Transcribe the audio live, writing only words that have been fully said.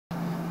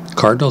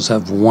Cardinals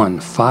have won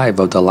 5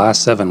 of the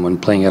last 7 when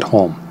playing at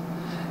home,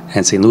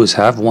 and St. Louis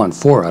have won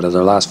 4 out of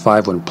their last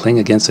 5 when playing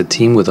against a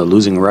team with a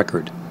losing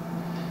record.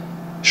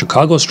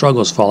 Chicago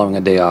struggles following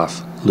a day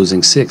off,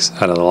 losing 6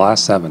 out of the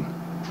last 7.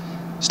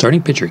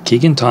 Starting pitcher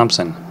Keegan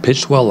Thompson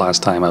pitched well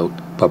last time out,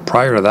 but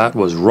prior to that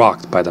was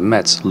rocked by the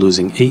Mets,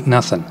 losing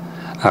 8-0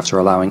 after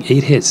allowing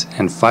 8 hits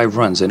and 5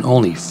 runs in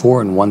only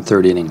 4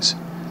 1/3 innings.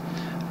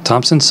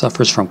 Thompson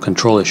suffers from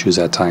control issues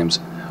at times,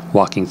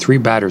 walking 3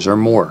 batters or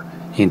more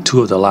in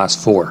 2 of the last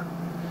 4.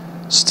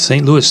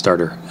 St. Louis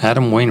starter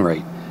Adam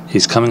Wainwright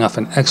is coming off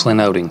an excellent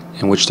outing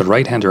in which the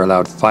right-hander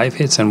allowed 5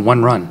 hits and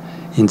 1 run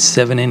in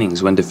 7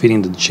 innings when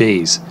defeating the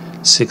Jays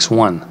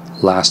 6-1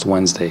 last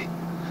Wednesday.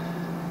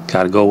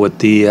 Gotta go with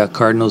the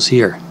Cardinals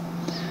here.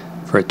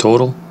 For a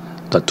total,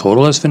 the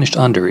total has finished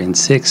under in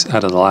 6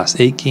 out of the last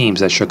 8 games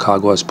that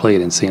Chicago has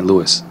played in St.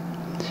 Louis.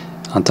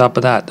 On top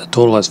of that, the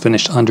total has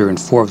finished under in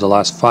 4 of the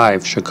last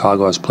 5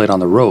 Chicago has played on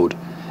the road,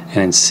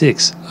 and in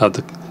 6 of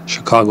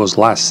Chicago's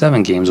last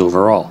 7 games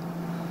overall.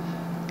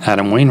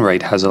 Adam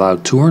Wainwright has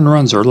allowed 2 earned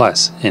runs or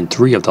less in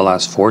 3 of the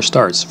last 4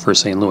 starts for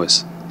St.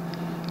 Louis.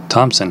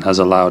 Thompson has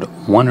allowed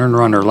 1 earned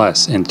run or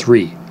less in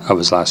 3 of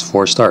his last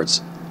 4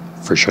 starts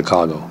for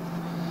Chicago.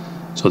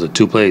 So the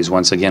 2 plays,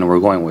 once again, we're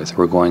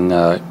going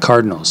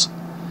Cardinals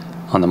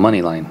on the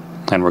money line,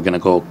 and we're going to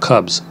go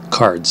Cubs,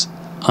 Cards,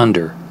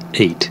 under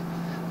 8.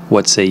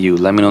 What say you?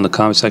 Let me know in the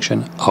comment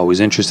section. Always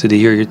interested to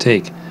hear your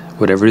take.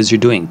 Whatever it is you're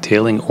doing,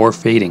 tailing or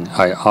fading,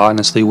 I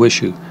honestly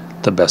wish you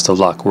the best of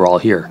luck. We're all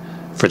here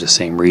for the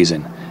same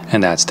reason,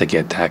 and that's to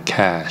get that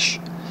cash.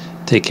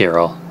 Take care,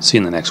 all. See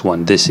you in the next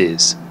one. This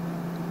is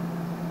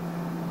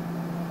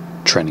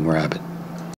Trending Rabbit.